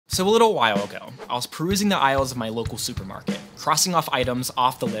So a little while ago, I was perusing the aisles of my local supermarket, crossing off items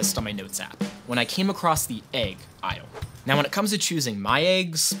off the list on my notes app, when I came across the egg aisle. Now when it comes to choosing my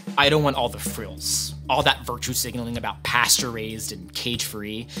eggs, I don't want all the frills, all that virtue signaling about pasture-raised and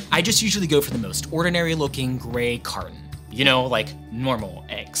cage-free. I just usually go for the most ordinary looking gray carton, you know, like normal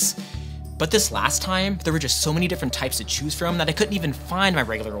eggs. But this last time, there were just so many different types to choose from that I couldn't even find my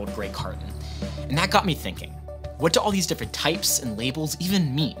regular old gray carton. And that got me thinking, what do all these different types and labels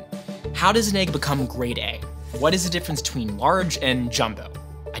even mean? How does an egg become grade A? What is the difference between large and jumbo?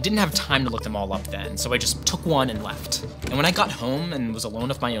 I didn't have time to look them all up then, so I just took one and left. And when I got home and was alone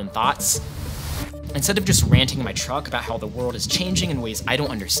with my own thoughts, instead of just ranting in my truck about how the world is changing in ways I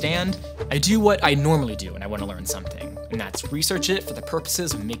don't understand, I do what I normally do when I want to learn something, and that's research it for the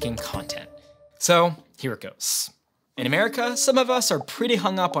purposes of making content. So here it goes. In America, some of us are pretty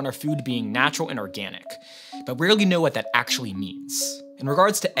hung up on our food being natural and organic, but rarely know what that actually means. In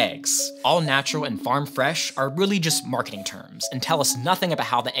regards to eggs, all natural and farm fresh are really just marketing terms and tell us nothing about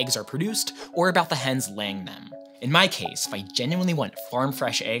how the eggs are produced or about the hens laying them. In my case, if I genuinely want farm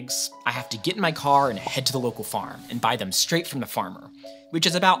fresh eggs, I have to get in my car and head to the local farm and buy them straight from the farmer, which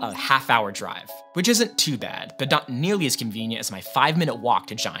is about a half-hour drive, which isn't too bad, but not nearly as convenient as my 5-minute walk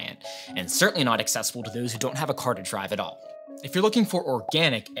to Giant, and certainly not accessible to those who don't have a car to drive at all. If you're looking for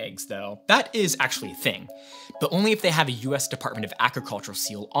organic eggs though, that is actually a thing, but only if they have a US Department of Agriculture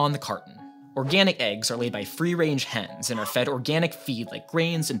seal on the carton. Organic eggs are laid by free-range hens and are fed organic feed like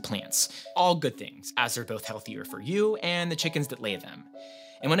grains and plants. All good things, as they're both healthier for you and the chickens that lay them.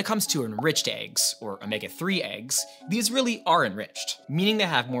 And when it comes to enriched eggs, or omega-3 eggs, these really are enriched, meaning they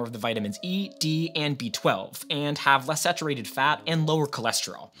have more of the vitamins E, D, and B12, and have less saturated fat and lower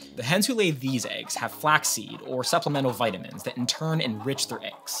cholesterol. The hens who lay these eggs have flaxseed or supplemental vitamins that in turn enrich their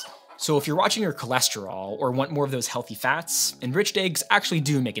eggs. So if you're watching your cholesterol or want more of those healthy fats, enriched eggs actually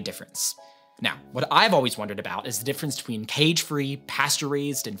do make a difference. Now, what I've always wondered about is the difference between cage-free,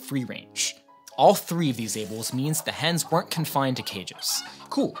 pasture-raised, and free-range. All three of these labels means the hens weren't confined to cages.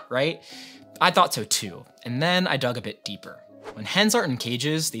 Cool, right? I thought so too, and then I dug a bit deeper. When hens aren't in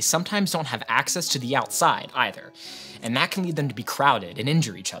cages, they sometimes don't have access to the outside either, and that can lead them to be crowded and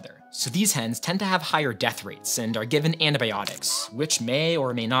injure each other. So these hens tend to have higher death rates and are given antibiotics, which may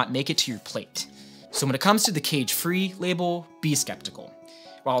or may not make it to your plate. So when it comes to the cage-free label, be skeptical.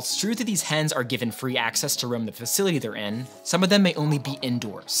 While it's true that these hens are given free access to roam the facility they're in, some of them may only be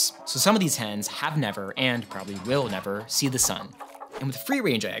indoors. So some of these hens have never, and probably will never, see the sun. And with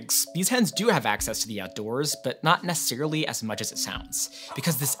free-range eggs, these hens do have access to the outdoors, but not necessarily as much as it sounds,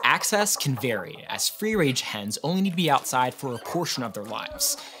 because this access can vary, as free-range hens only need to be outside for a portion of their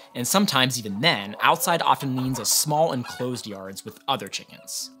lives. And sometimes even then, outside often means a small enclosed yards with other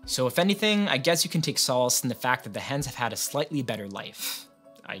chickens. So if anything, I guess you can take solace in the fact that the hens have had a slightly better life.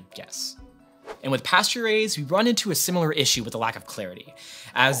 I guess. And with pasture raised, we run into a similar issue with the lack of clarity,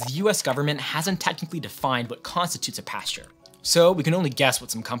 as the US government hasn't technically defined what constitutes a pasture. So we can only guess what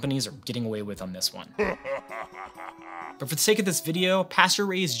some companies are getting away with on this one. But for the sake of this video, pasture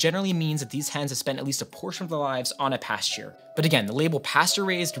raised generally means that these hens have spent at least a portion of their lives on a pasture. But again, the label pasture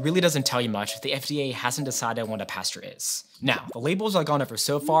raised really doesn't tell you much if the FDA hasn't decided what a pasture is. Now, the labels I've gone over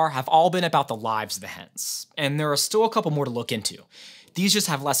so far have all been about the lives of the hens, and there are still a couple more to look into. These just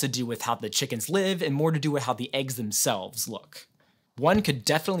have less to do with how the chickens live and more to do with how the eggs themselves look. One could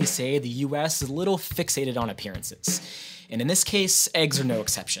definitely say the US is a little fixated on appearances, and in this case, eggs are no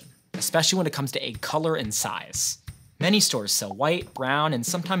exception, especially when it comes to egg color and size. Many stores sell white, brown, and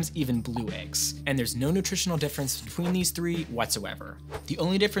sometimes even blue eggs, and there's no nutritional difference between these three whatsoever. The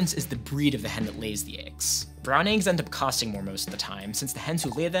only difference is the breed of the hen that lays the eggs. Brown eggs end up costing more most of the time, since the hens who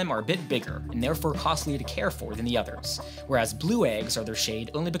lay them are a bit bigger, and therefore costlier to care for than the others, whereas blue eggs are their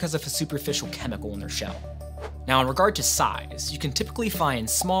shade only because of a superficial chemical in their shell. Now in regard to size, you can typically find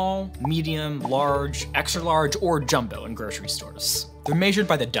small, medium, large, extra large, or jumbo in grocery stores. They're measured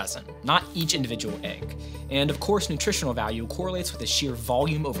by the dozen, not each individual egg. And of course, nutritional value correlates with the sheer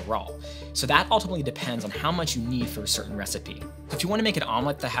volume overall. So that ultimately depends on how much you need for a certain recipe. So if you want to make an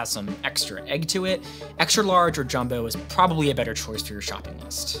omelet that has some extra egg to it, extra large or jumbo is probably a better choice for your shopping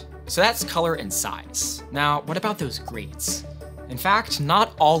list. So that's color and size. Now, what about those grades? In fact,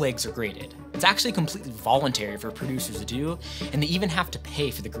 not all eggs are graded. It's actually completely voluntary for producers to do, and they even have to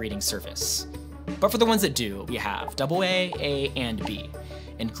pay for the grading service. But for the ones that do, we have AA, A, and B.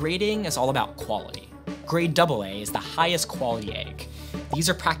 And grading is all about quality. Grade AA is the highest quality egg. These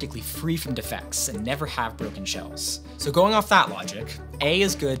are practically free from defects and never have broken shells. So going off that logic, A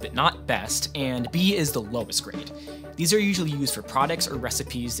is good but not best, and B is the lowest grade. These are usually used for products or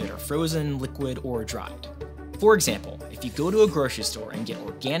recipes that are frozen, liquid, or dried. For example, if you go to a grocery store and get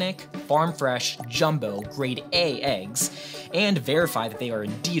organic, farm fresh, jumbo, grade A eggs, and verify that they are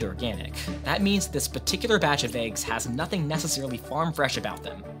indeed organic, that means this particular batch of eggs has nothing necessarily farm fresh about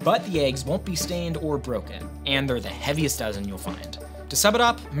them, but the eggs won't be stained or broken, and they're the heaviest dozen you'll find. To sum it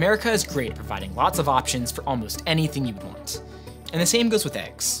up, America is great at providing lots of options for almost anything you would want. And the same goes with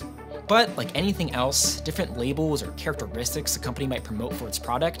eggs. But like anything else, different labels or characteristics a company might promote for its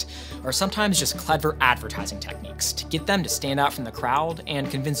product are sometimes just clever advertising techniques to get them to stand out from the crowd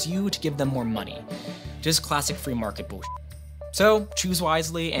and convince you to give them more money. Just classic free market bullshit. So choose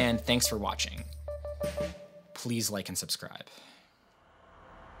wisely, and thanks for watching. Please like and subscribe.